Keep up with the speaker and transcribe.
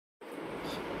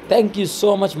Thank you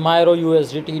so much, MYRO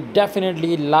USDT.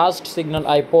 Definitely last signal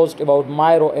I post about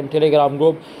MYRO and Telegram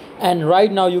group, and right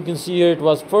now you can see here it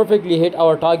was perfectly hit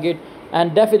our target,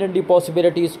 and definitely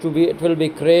possibilities to be it will be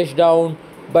crash down,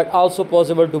 but also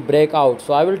possible to break out.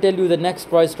 So I will tell you the next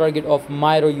price target of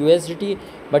MYRO USDT.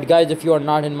 But guys, if you are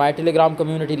not in my Telegram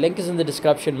community, link is in the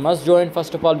description. Must join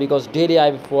first of all, because daily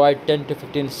I will provide 10 to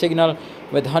 15 signal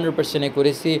with 100%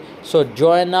 accuracy. So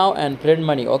join now and print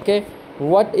money. Okay,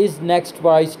 what is next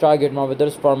price target now with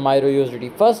us for MYRO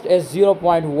USDT? First is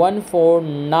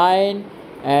 0.149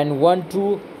 and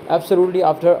 12, absolutely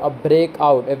after a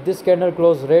breakout. If this candle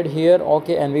close red here,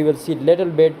 okay, and we will see little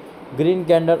bit green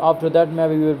candle, after that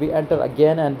maybe we will be enter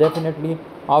again, and definitely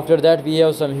after that we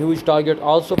have some huge target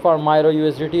also for MYRO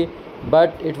USDT,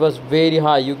 but it was very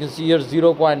high. You can see here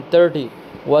 0.30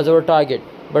 was our target,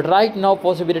 but right now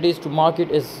possibilities to market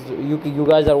is you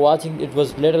guys are watching, it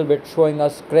was little bit showing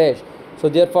us crash. So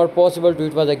therefore possible to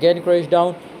it was again crash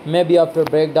down, maybe after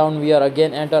breakdown we are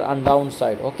again enter on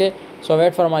downside. Okay, so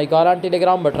wait for my call on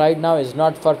Telegram, but right now is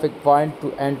not perfect point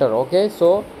to enter. Okay,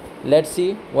 so let's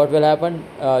see what will happen.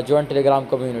 Join Telegram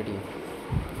community.